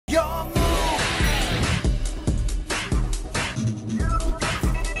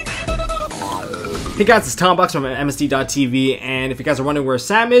Hey guys, it's Tom Bucks from MSD.TV, and if you guys are wondering where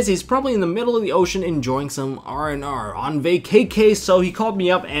Sam is, he's probably in the middle of the ocean enjoying some R&R on vacay. So he called me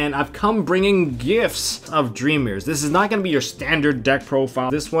up, and I've come bringing gifts of Dream Mirrors. This is not going to be your standard deck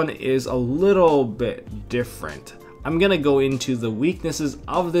profile. This one is a little bit different. I'm going to go into the weaknesses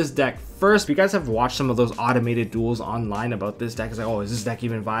of this deck first. If you guys have watched some of those automated duels online about this deck, it's like, oh, is this deck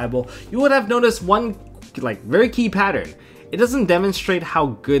even viable? You would have noticed one very key pattern. It doesn't demonstrate how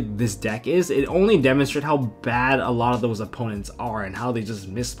good this deck is, it only demonstrates how bad a lot of those opponents are and how they just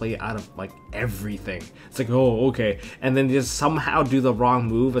misplay out of like everything. It's like, oh, okay. And then they just somehow do the wrong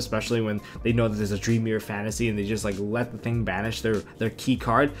move, especially when they know that there's a Dream Mirror Fantasy and they just like let the thing banish their key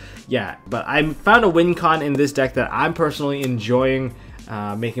card. Yeah, but I found a win con in this deck that I'm personally enjoying.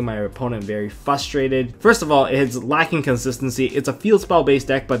 Making my opponent very frustrated. First of all, it's lacking consistency. It's a field spell based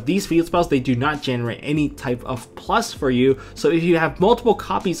deck, but these field spells, they do not generate any type of plus for you. So if you have multiple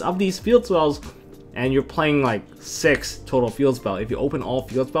copies of these field spells and you're playing like 6 total field spell, if you open all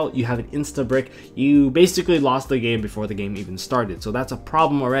field spell, you have an insta brick. You basically lost the game before the game even started. So that's a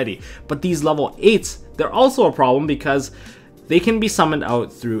problem already. But these level 8s, they're also a problem because they can be summoned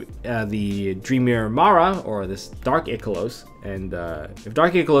out through the Dream Mirror Mara or this Dark Icalos, and if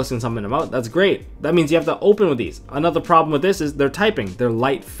Dark Icalos can summon them out, that's great. That means you have to open with these. Another problem with this is they're typing. They're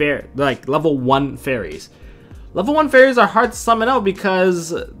light fair, like level 1 fairies. Level 1 fairies are hard to summon out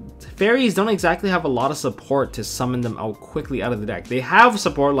because fairies don't exactly have a lot of support to summon them out quickly out of the deck. They have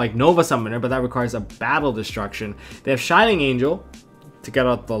support like Nova Summoner, but that requires a battle destruction. They have Shining Angel to get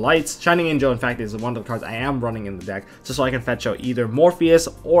out the lights. Shining Angel, in fact, is one of the cards I am running in the deck, just so I can fetch out either Morpheus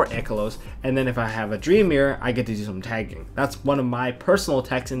or Icalos, and then if I have a Dream Mirror, I get to do some tagging. That's one of my personal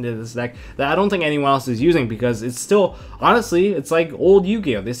techs into this deck that I don't think anyone else is using, because it's still, honestly, it's like old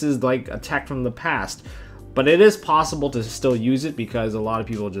Yu-Gi-Oh! This is like a tech from the past. But it is possible to still use it because a lot of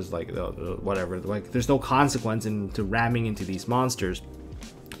people just like, whatever, like there's no consequence into ramming into these monsters.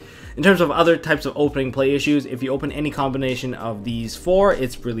 In terms of other types of opening play issues, if you open any combination of these 4,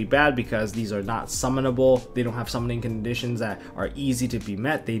 it's really bad because these are not summonable. They don't have summoning conditions that are easy to be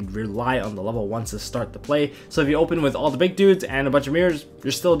met. They rely on the level 1s to start the play. So if you open with all the big dudes and a bunch of mirrors,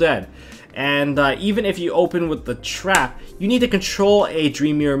 you're still dead. And even if you open with the trap, you need to control a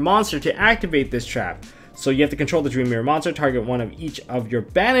Dream Mirror monster to activate this trap. So you have to control the Dream Mirror monster, target one of each of your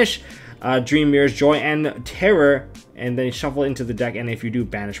banish Dream Mirrors, Joy and Terror, and then shuffle into the deck, and if you do,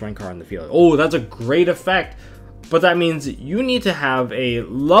 banish one card on the field. Oh, that's a great effect, but that means you need to have a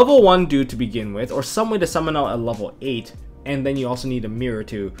level 1 dude to begin with, or some way to summon out a level 8, and then you also need a mirror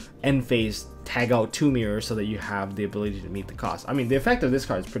to end phase tag out 2 mirrors so that you have the ability to meet the cost. I mean, the effect of this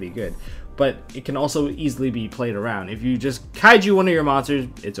card is pretty good, but it can also easily be played around. If you just kaiju one of your monsters,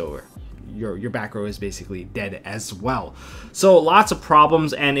 it's over. Your back row is basically dead as well. So lots of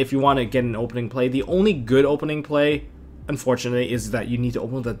problems, and if you want to get an opening play, the only good opening play, unfortunately, is that you need to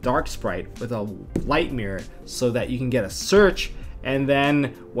open with a dark sprite with a light mirror so that you can get a search, and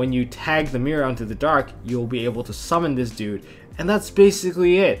then when you tag the mirror onto the dark, you'll be able to summon this dude, and that's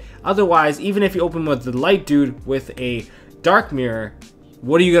basically it. Otherwise, even if you open with the light dude with a dark mirror,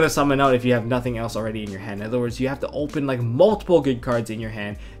 what are you going to summon out if you have nothing else already in your hand? In other words, you have to open like multiple good cards in your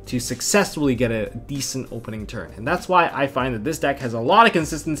hand to successfully get a decent opening turn. And that's why I find that this deck has a lot of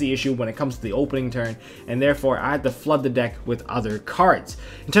consistency issue when it comes to the opening turn, and therefore I had to flood the deck with other cards.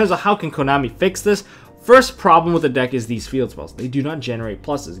 In terms of how can Konami fix this, first problem with the deck is these field spells. They do not generate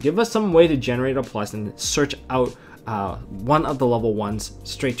pluses. Give us some way to generate a plus and search out one of the level 1s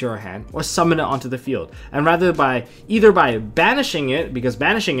straight to our hand, or summon it onto the field. And rather either by banishing it, because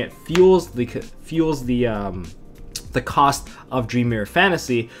banishing it fuels the cost of Dream Mirror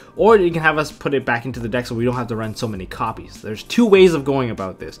Fantasy, or you can have us put it back into the deck so we don't have to run so many copies. There's 2 ways of going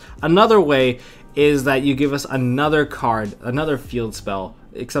about this. Another way is that you give us another card, another field spell,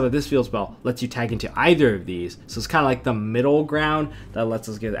 except that this field spell lets you tag into either of these. So it's kind of like the middle ground that lets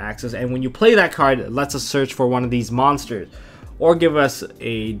us get access. And when you play that card, it lets us search for one of these monsters, or give us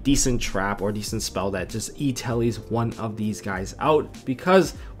a decent trap or decent spell that just e-tellies one of these guys out,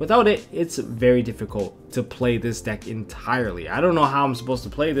 because without it, it's very difficult to play this deck entirely. I don't know how I'm supposed to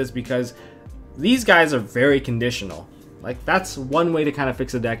play this because these guys are very conditional. Like, that's one way to kind of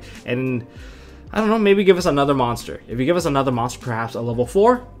fix the deck. And I don't know, maybe give us another monster. If you give us another monster, perhaps a level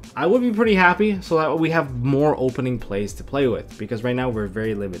 4, I would be pretty happy, so that we have more opening plays to play with, because right now we're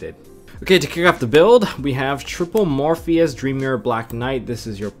very limited. Okay, to kick off the build, we have triple Morpheus, Dream Mirror, Black Knight. This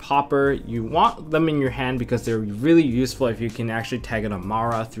is your popper. You want them in your hand because they're really useful if you can actually tag an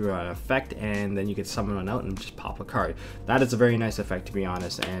Amara through an effect, and then you can summon one out and just pop a card. That is a very nice effect, to be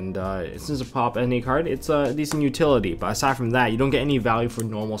honest, and since you pop any card, it's a decent utility. But aside from that, you don't get any value for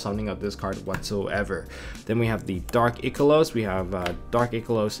normal summoning of this card whatsoever. whatsoever. Then we have the Dark Ikelos. We have Dark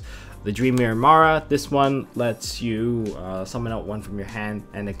Ikelos, the Dream Mirror Mara. This one lets you summon out one from your hand,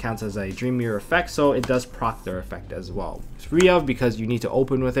 and it counts as a Dream Mirror effect, so it does proc their effect as well. 3 of, because you need to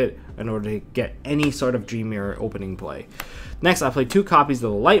open with it in order to get any sort of Dream Mirror opening play. Next, I play 2 copies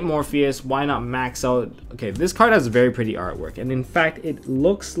of the Light Morpheus. Why not max out? Okay, this card has very pretty artwork, and in fact, it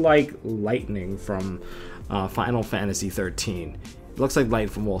looks like lightning from Final Fantasy 13. It looks like light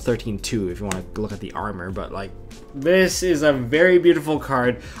from, well, 13-2 if you want to look at the armor, but like, this is a very beautiful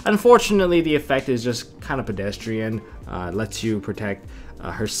card. Unfortunately, the effect is just kind of pedestrian. Lets you protect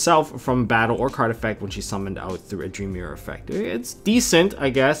herself from battle or card effect when she's summoned out through a Dream Mirror effect. It's decent, I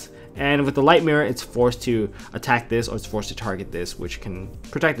guess. And with the Light Mirror, it's forced to attack this, or it's forced to target this, which can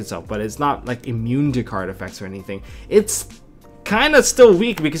protect itself. But it's not like immune to card effects or anything. It's kind of still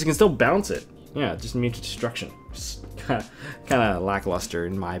weak because you can still bounce it. Yeah, just immune to destruction. Kind of lackluster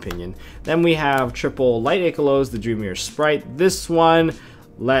in my opinion. Then we have triple Light Ikelos, the Dream Mirror Sprite. This one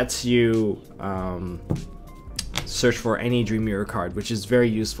lets you search for any Dream Mirror card, which is very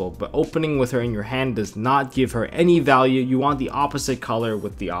useful, but opening with her in your hand does not give her any value. You want the opposite color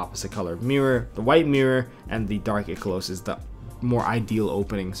with the opposite color mirror. The White Mirror and the Dark Ikelos is the more ideal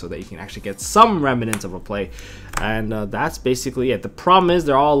opening so that you can actually get some remnants of a play. And that's basically it. The problem is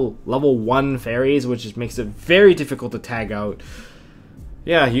they're all level 1 fairies, which just makes it very difficult to tag out.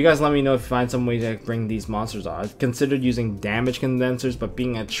 Yeah, you guys let me know if you find some way to bring these monsters on. I've considered using damage condensers, but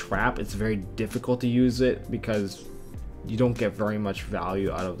being a trap, it's very difficult to use it because you don't get very much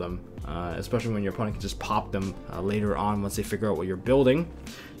value out of them, especially when your opponent can just pop them later on once they figure out what you're building.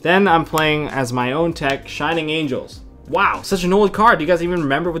 Then I'm playing as my own tech, Shining Angels. Wow, such an old card. Do you guys even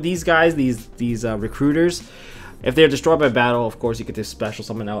remember with these guys, these recruiters? If they're destroyed by battle, of course, you get to special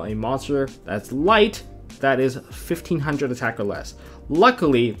summon out a monster that's light, that is 1500 attack or less.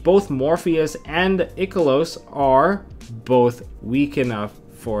 Luckily, both Morpheus and Ikelos are both weak enough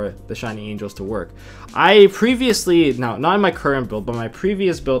for the Shining Angels to work. I previously, now not in my current build, but my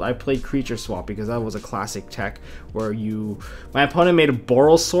previous build, I played Creature Swap because that was a classic tech where my opponent made a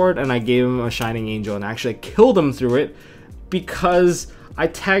Boral Sword and I gave him a Shining Angel and actually killed him through it because I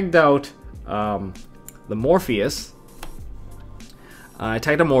tagged out the Morpheus. I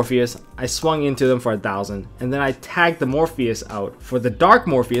tagged a Morpheus, I swung into them for 1000, and then I tagged the Morpheus out for the Dark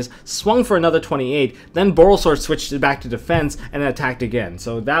Morpheus, swung for another 28, then Boral Sword switched it back to defense, and attacked again.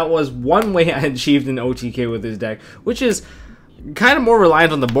 So that was one way I achieved an OTK with this deck, which is kind of more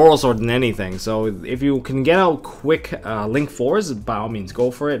reliant on the Boral Sword than anything. So if you can get out quick Link 4s, by all means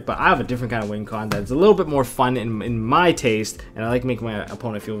go for it. But I have a different kind of win con that's a little bit more fun in my taste, and I like making my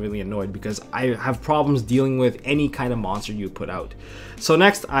opponent feel really annoyed because I have problems dealing with any kind of monster you put out. So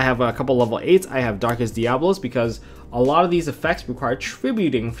next I have a couple level 8s. I have Darkest Diablos because a lot of these effects require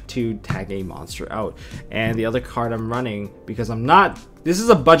tributing to tag a monster out. And the other card I'm running, because this is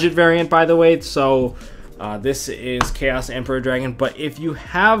a budget variant by the way, so this is Chaos Emperor Dragon, but if you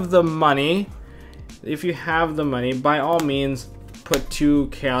have the money, by all means, put 2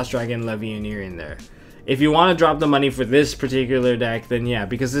 Chaos Dragon Legionnaire in there. If you want to drop the money for this particular deck, then yeah,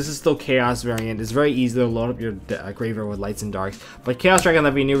 because this is still Chaos variant, it's very easy to load up your graveyard with lights and darks. But Chaos Dragon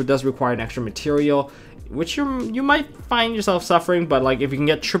Legionnaire does require an extra material, which you might find yourself suffering, but like if you can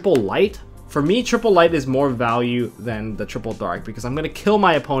get triple light, for me, triple light is more value than the triple dark because I'm going to kill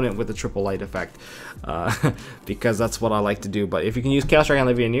my opponent with the triple light effect because that's what I like to do. But if you can use Chaos Dragon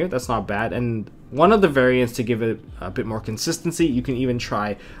Legionnaire, that's not bad. And one of the variants to give it a bit more consistency, you can even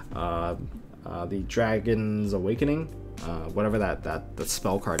try the Dragon's Awakening, whatever that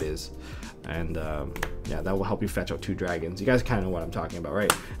spell card is. And yeah, that will help you fetch out 2 dragons. You guys kind of know what I'm talking about,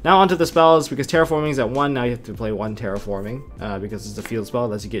 right? Now onto the spells, because Terraforming is at 1, now you have to play 1 Terraforming, because it's a field spell,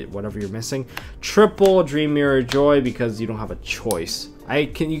 lets you get whatever you're missing. Triple Dream Mirror Joy, because you don't have a choice. You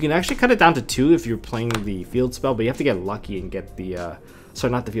can actually cut it down to 2 if you're playing the field spell, but you have to get lucky and get the,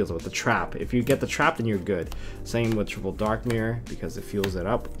 sorry, not the field spell, but the trap. If you get the trap, then you're good. Same with Triple Dark Mirror, because it fuels it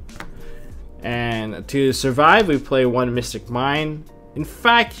up. And to survive, we play 1 Mystic Mine. In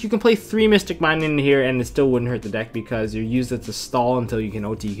fact, you can play 3 Mystic Mine in here and it still wouldn't hurt the deck because you use it to stall until you can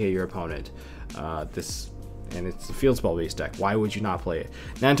OTK your opponent. And it's a field spell based deck. Why would you not play it?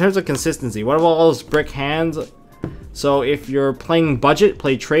 Now in terms of consistency, what about all those brick hands? So if you're playing budget,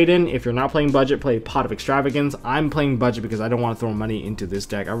 play Trade-In. If you're not playing budget, play Pot of Extravagance. I'm playing budget because I don't want to throw money into this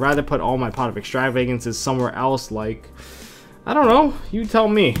deck. I'd rather put all my Pot of Extravagances somewhere else, like, I don't know, you tell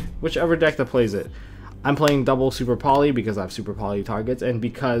me, whichever deck that plays it. I'm playing double Super Poly because I have Super Poly targets, and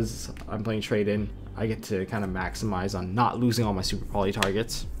because I'm playing Trade-In, I get to kind of maximize on not losing all my Super Poly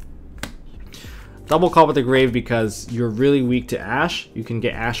targets. Double Call with the Grave because you're really weak to Ash. You can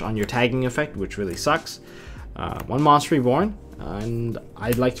get Ash on your tagging effect, which really sucks. 1 Monster Reborn, and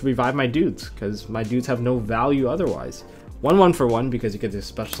I'd like to revive my dudes because my dudes have no value otherwise. 1 for 1 because you get to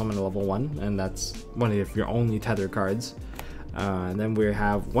special summon a level 1, and that's one of your only tether cards. And then we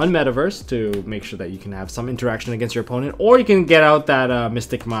have 1 Metaverse to make sure that you can have some interaction against your opponent, or you can get out that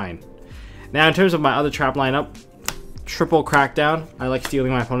Mystic Mine. Now, in terms of my other trap lineup, triple Crackdown. I like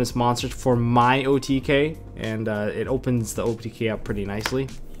stealing my opponent's monsters for my OTK, and it opens the OTK up pretty nicely.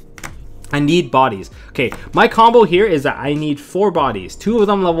 I need bodies. Okay, my combo here is that I need 4 bodies, 2 of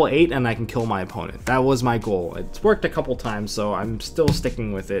them level 8, and I can kill my opponent. That was my goal. It's worked a couple times, so I'm still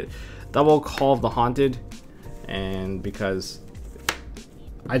sticking with it. Double Call of the Haunted, and because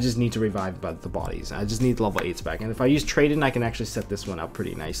I just need to revive the bodies. I just need level 8s back. And if I use Trade-In, I can actually set this one up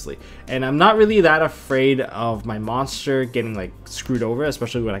pretty nicely. And I'm not really that afraid of my monster getting like screwed over,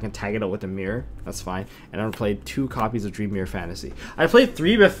 especially when I can tag it out with a mirror. That's fine. And I'm gonna play 2 copies of Dream Mirror Fantasy. I played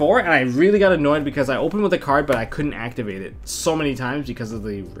 3 before, and I really got annoyed because I opened with a card, but I couldn't activate it so many times because of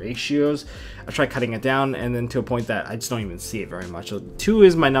the ratios. I tried cutting it down, and then to a point that I just don't even see it very much. So 2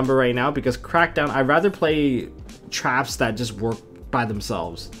 is my number right now because Crackdown, I'd rather play traps that just work by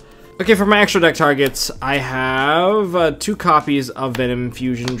themselves. Okay, for my extra deck targets, I have 2 copies of Venom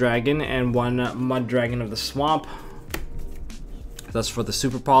Fusion Dragon and 1 Mud Dragon of the Swamp. That's for the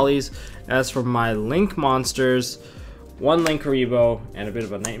Super Polys. As for my Link monsters, 1 Link Karibo and a bit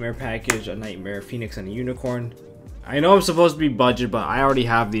of a Nightmare package, a Nightmare Phoenix and a Unicorn. I know I'm supposed to be budget, but I already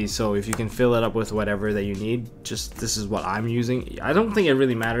have these, so if you can fill it up with whatever that you need, just this is what I'm using. I don't think it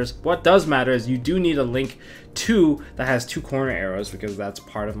really matters. What does matter is you do need a Link 2 that has 2 corner arrows because that's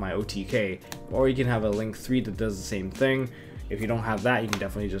part of my OTK, or you can have a Link 3 that does the same thing. If you don't have that, you can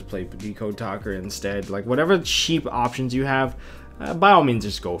definitely just play Decode Talker instead. Like whatever cheap options you have, by all means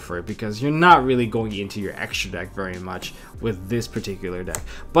just go for it because you're not really going into your extra deck very much with this particular deck.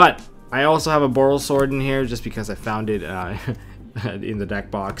 But I also have a Boral Sword in here just because I found it in the deck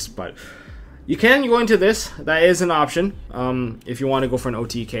box, but you can go into this. That is an option if you want to go for an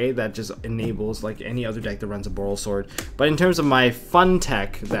OTK that just enables like any other deck that runs a Boral Sword. But in terms of my fun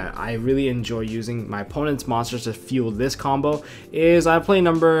tech that I really enjoy using my opponent's monsters to fuel this combo is I play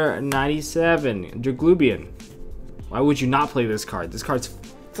number 97, Draglubian. Why would you not play this card? This card's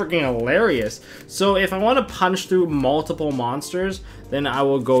freaking hilarious. So if I want to punch through multiple monsters, then I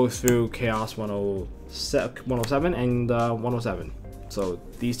will go through Chaos 107 and 107. So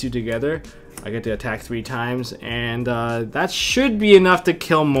these 2 together, I get to attack 3 times, and that should be enough to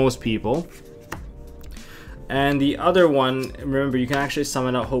kill most people. And the other one, remember, you can actually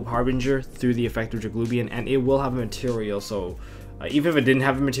summon out Hope Harbinger through the effect of Draglubian, and it will have a material, so even if it didn't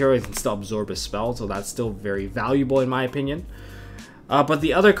have a material, it can still absorb a spell, so that's still very valuable in my opinion. But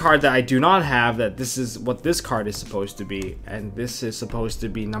the other card that I do not have, that this is what this card is supposed to be, and this is supposed to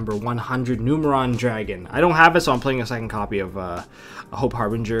be number 100 Numeron Dragon. I don't have it, so I'm playing a second copy of a Hope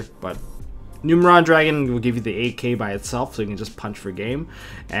Harbinger, but Numeron Dragon will give you the 8k by itself, so you can just punch for game.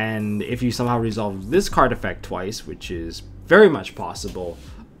 And if you somehow resolve this card effect twice, which is very much possible,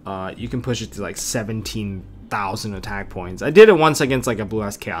 you can push it to like 17,000 attack points. I did it once against like a Blue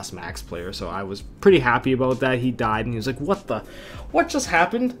Ass Chaos Max player, so I was pretty happy about that. He died and he was like, what just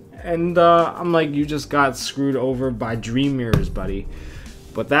happened? And I'm like, you just got screwed over by Dream Mirrors, buddy.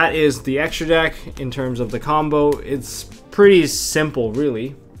 But that is the extra deck in terms of the combo. It's pretty simple,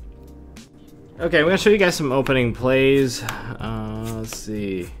 really. Okay, I'm gonna show you guys some opening plays. Let's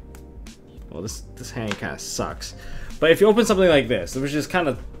see. Well, this hand kind of sucks. But if you open something like this, which is kind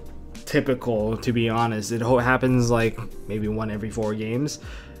of typical, to be honest, it happens like maybe 1 every 4 games.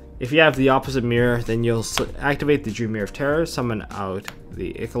 If you have the opposite mirror, then you'll activate the Dream Mirror of Terror, summon out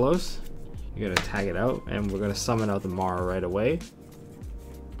the Ichthys. You're gonna tag it out, and we're gonna summon out the Mara right away.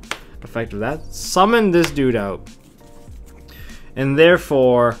 Effect of that, summon this dude out, and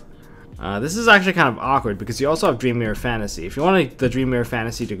therefore. This is actually kind of awkward because you also have Dream Mirror Fantasy. If you want the Dream Mirror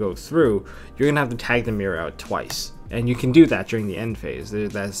Fantasy to go through, you're going to have to tag the mirror out twice. And you can do that during the end phase.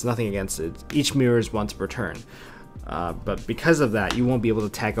 There's nothing against it. Each mirror is once per turn. But because of that, you won't be able to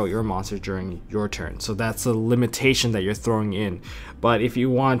tag out your monster during your turn. So that's a limitation that you're throwing in. But if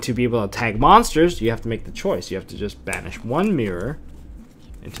you want to be able to tag monsters, you have to make the choice. You have to just banish 1 mirror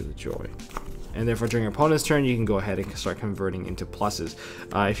into the Joy. And therefore during your opponent's turn, you can go ahead and start converting into pluses.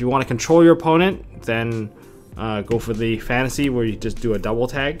 If you want to control your opponent, then go for the fantasy where you just do a double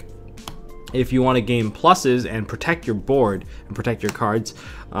tag. If you want to gain pluses and protect your board and protect your cards,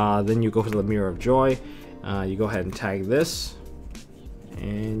 then you go for the Mirror of Joy. You go ahead and tag this,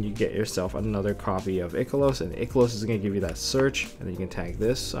 and you get yourself another copy of Ichthys, and Ichthys is going to give you that search, and then you can tag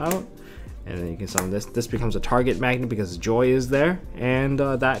this out. And then you can summon this. This becomes a target magnet because Joy is there, and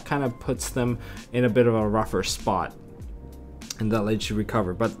that kind of puts them in a bit of a rougher spot, and that lets you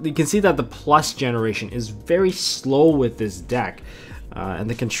recover. But you can see that the plus generation is very slow with this deck, and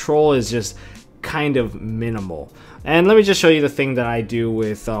the control is just kind of minimal. And let me just show you the thing that I do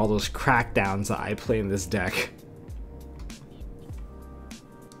with all those crackdowns that I play in this deck.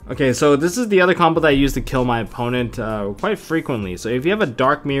 Okay, so this is the other combo that I use to kill my opponent quite frequently. So if you have a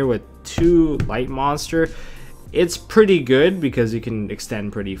Dark Mirror with 2 Light Monster, it's pretty good because you can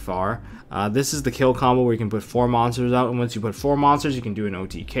extend pretty far. This is the kill combo where you can put 4 monsters out, and once you put 4 monsters, you can do an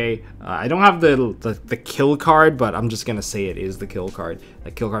OTK. I don't have the kill card, but I'm just gonna say it is the kill card.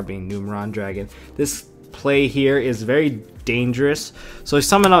 The kill card being Numeron Dragon. This play here is very dangerous. So you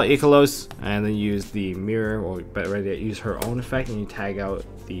summon out Ikelos and then use the mirror, or better yet, use her own effect, and you tag out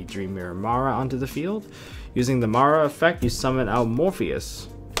the Dream Mirror Mara onto the field. Using the Mara effect, you summon out Morpheus,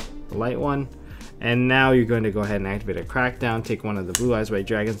 the light one, and now you're going to go ahead and activate a Crackdown, take one of the Blue Eyes White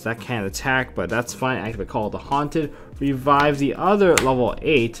Dragons. That can't attack, but that's fine. Activate Call of the Haunted, revive the other level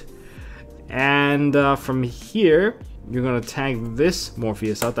 8, and from here, you're going to tag this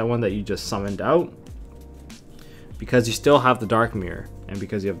Morpheus out, that one that you just summoned out, because you still have the Dark Mirror. And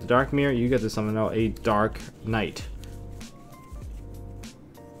because you have the Dark Mirror, you get to summon out a Dark Knight.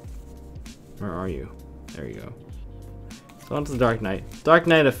 Where are you? There you go. So onto the Dark Knight. Dark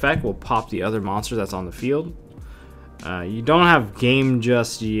Knight effect will pop the other monster that's on the field. You don't have game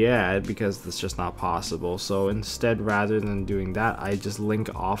just yet because that's just not possible. So instead, rather than doing that, I just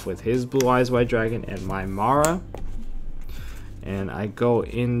link off with his Blue Eyes White Dragon and my Mara. And I go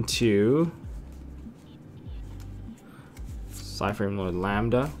into Cyframe Lord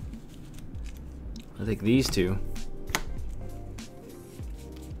Lambda. I take these two.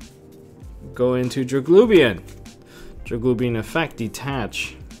 Go into Draglubian. Draglubian effect,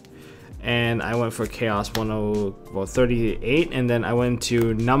 detach. And I went for Chaos 38, and then I went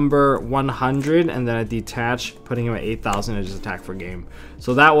to number 100, and then I detach, putting him at 8,000 and just attack for game.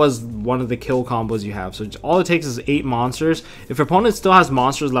 So that was one of the kill combos you have. So all it takes is 8 monsters. If your opponent still has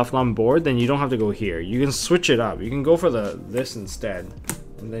monsters left on board, then you don't have to go here. You can switch it up. You can go for this instead,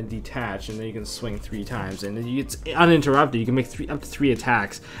 and then detach, and then you can swing 3 times, and it's uninterrupted. You can make up to 3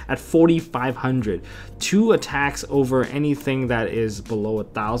 attacks at 4,500. 2 attacks over anything that is below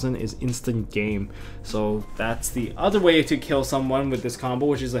 1,000 is instant game. So that's the other way to kill someone with this combo,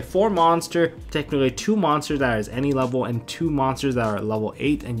 which is a 4 monster, technically 2 monsters that is any level, and 2 monsters that are at level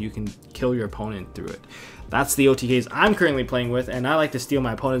 8, and you can kill your opponent through it. That's the OTKs I'm currently playing with, and I like to steal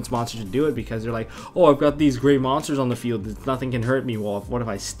my opponent's monster to do it because they're like, oh, I've got these great monsters on the field, nothing can hurt me. Well, what if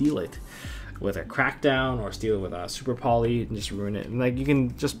I steal it with a Crackdown, or steal it with a Super Poly and just ruin it? And like, you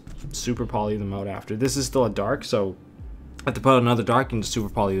can just Super Poly them out after. This is still a Dark, so if to put out another Dark, you can just Super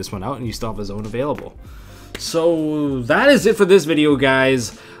Poly this one out, and you still have a zone available. So that is it for this video,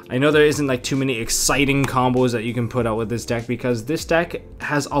 guys. I know there isn't like too many exciting combos that you can put out with this deck because this deck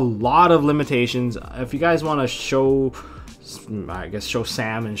has a lot of limitations. If you guys want to show, I guess, show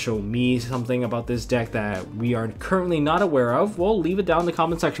Sam and show me something about this deck that we are currently not aware of, well, leave it down in the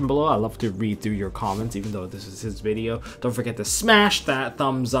comment section below. I love to read through your comments, even though this is his video. Don't forget to smash that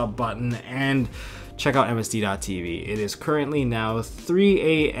thumbs up button and check out MSD.TV. It is currently now 3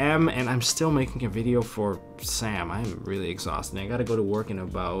 a.m. and I'm still making a video for Sam. I'm really exhausted. I gotta go to work in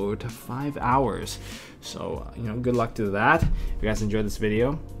about 5 hours. So, you know, good luck to that. If you guys enjoyed this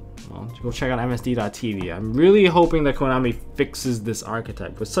video, well, go check out MSD.TV. I'm really hoping that Konami fixes this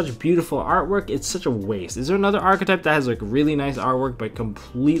archetype. With such beautiful artwork, it's such a waste. Is there another archetype that has like really nice artwork but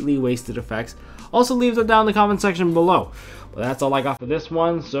completely wasted effects? Also leave them down in the comment section below. But that's all I got for this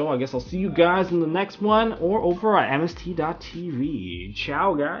one, so I guess I'll see you guys in the next one or over at MSD.TV.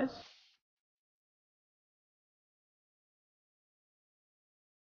 Ciao, guys.